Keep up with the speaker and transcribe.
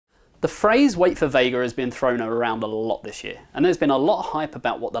The phrase "wait for Vega" has been thrown around a lot this year, and there's been a lot of hype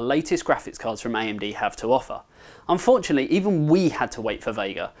about what the latest graphics cards from AMD have to offer. Unfortunately, even we had to wait for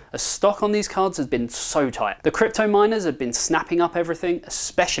Vega, as stock on these cards has been so tight. The crypto miners have been snapping up everything,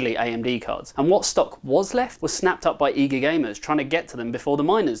 especially AMD cards, and what stock was left was snapped up by eager gamers trying to get to them before the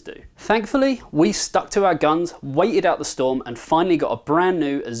miners do. Thankfully, we stuck to our guns, waited out the storm, and finally got a brand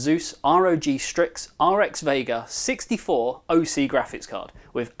new Asus ROG Strix RX Vega 64 OC graphics card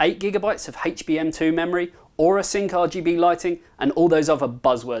with 8GB of HBM2 memory, Aura Sync RGB lighting, and all those other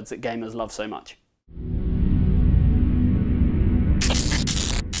buzzwords that gamers love so much.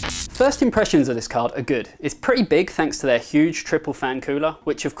 First impressions of this card are good. It's pretty big thanks to their huge triple fan cooler,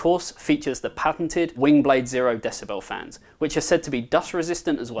 which of course features the patented Wingblade 0 decibel fans, which are said to be dust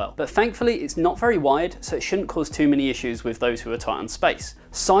resistant as well. But thankfully it's not very wide, so it shouldn't cause too many issues with those who are tight on space.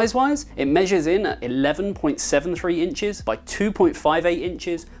 Size wise, it measures in at 11.73 inches by 2.58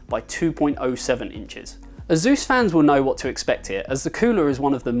 inches by 2.07 inches. Asus fans will know what to expect here, as the cooler is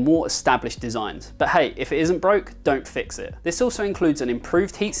one of the more established designs. But hey, if it isn't broke, don't fix it. This also includes an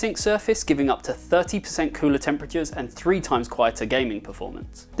improved heatsink surface, giving up to 30% cooler temperatures and 3 times quieter gaming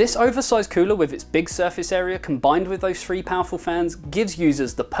performance. This oversized cooler with its big surface area combined with those 3 powerful fans gives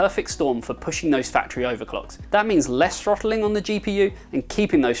users the perfect storm for pushing those factory overclocks. That means less throttling on the GPU and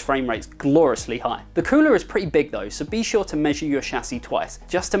keeping those frame rates gloriously high. The cooler is pretty big though, so be sure to measure your chassis twice,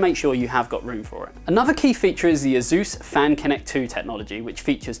 just to make sure you have got room for it. Another key feature is the Asus Fan Connect 2 technology, which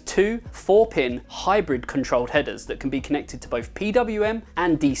features 2 4-pin hybrid controlled headers that can be connected to both PWM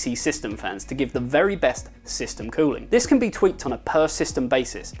and DC system fans to give the very best system cooling. This can be tweaked on a per system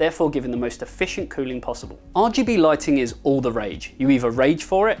basis, therefore giving the most efficient cooling possible. RGB lighting is all the rage. You either rage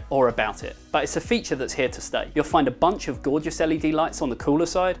for it or about it, but it's a feature that's here to stay. You'll find a bunch of gorgeous LED lights on the cooler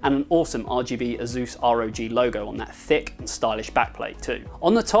side and an awesome RGB Asus ROG logo on that thick and stylish backplate too.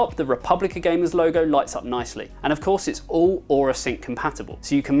 On the top, the Republic of Gamers logo lights up nicely, and of course it's all Aura Sync compatible,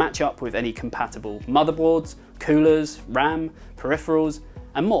 so you can match up with any compatible motherboards, coolers, RAM, peripherals,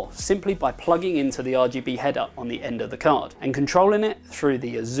 and more simply by plugging into the RGB header on the end of the card and controlling it through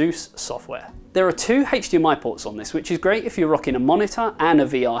the Asus software. There are 2 HDMI ports on this, which is great if you're rocking a monitor and a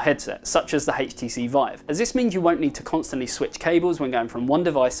VR headset, such as the HTC Vive, as this means you won't need to constantly switch cables when going from one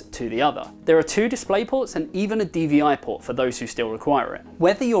device to the other. There are 2 display ports and even a DVI port for those who still require it.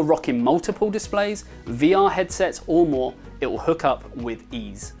 Whether you're rocking multiple displays, VR headsets or more, it will hook up with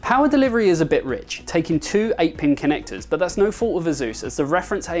ease. Power delivery is a bit rich, taking 2 8-pin connectors, but that's no fault of Asus, as the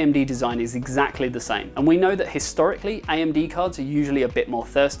reference AMD design is exactly the same, and we know that historically AMD cards are usually a bit more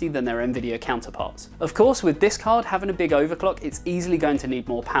thirsty than their Nvidia counterparts. Of course, with this card having a big overclock, it's easily going to need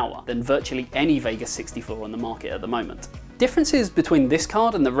more power than virtually any Vega 64 on the market at the moment. Differences between this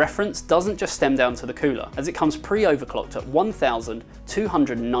card and the reference doesn't just stem down to the cooler, as it comes pre-overclocked at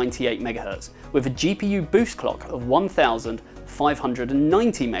 1298 MHz with a GPU boost clock of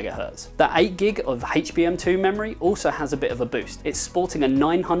 1590 MHz. The 8GB of HBM2 memory also has a bit of a boost. It's sporting a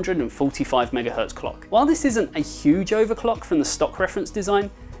 945 MHz clock. While this isn't a huge overclock from the stock reference design,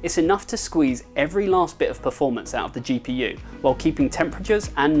 it's enough to squeeze every last bit of performance out of the GPU while keeping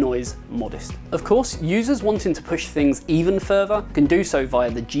temperatures and noise modest. Of course, users wanting to push things even further can do so via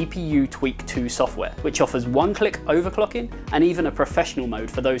the GPU Tweak 2 software, which offers one-click overclocking and even a professional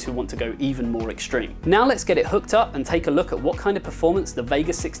mode for those who want to go even more extreme. Now let's get it hooked up and take a look at what kind of performance the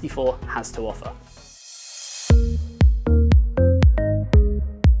Vega 64 has to offer.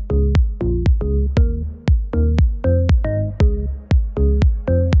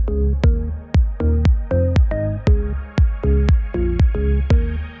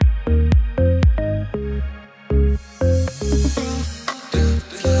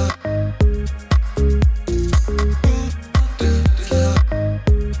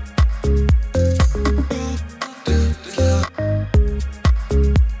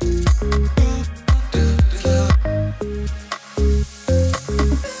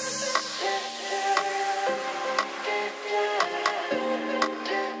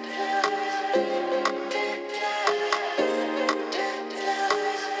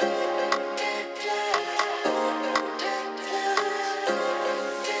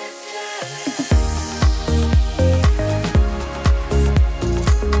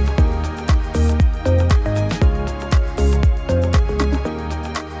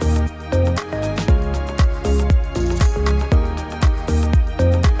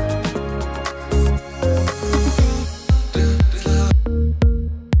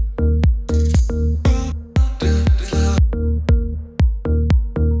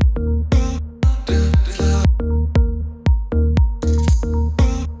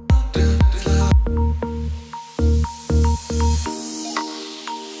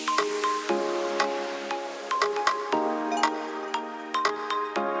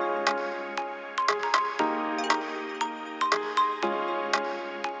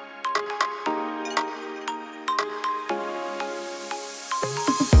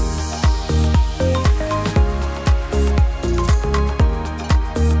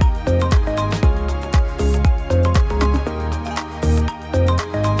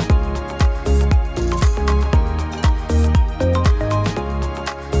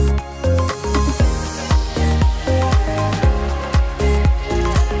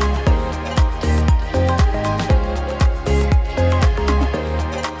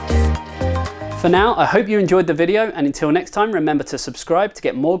 For now, I hope you enjoyed the video, and until next time, remember to subscribe to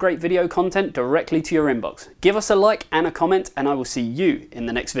get more great video content directly to your inbox. Give us a like and a comment, and I will see you in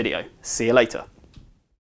the next video. See you later.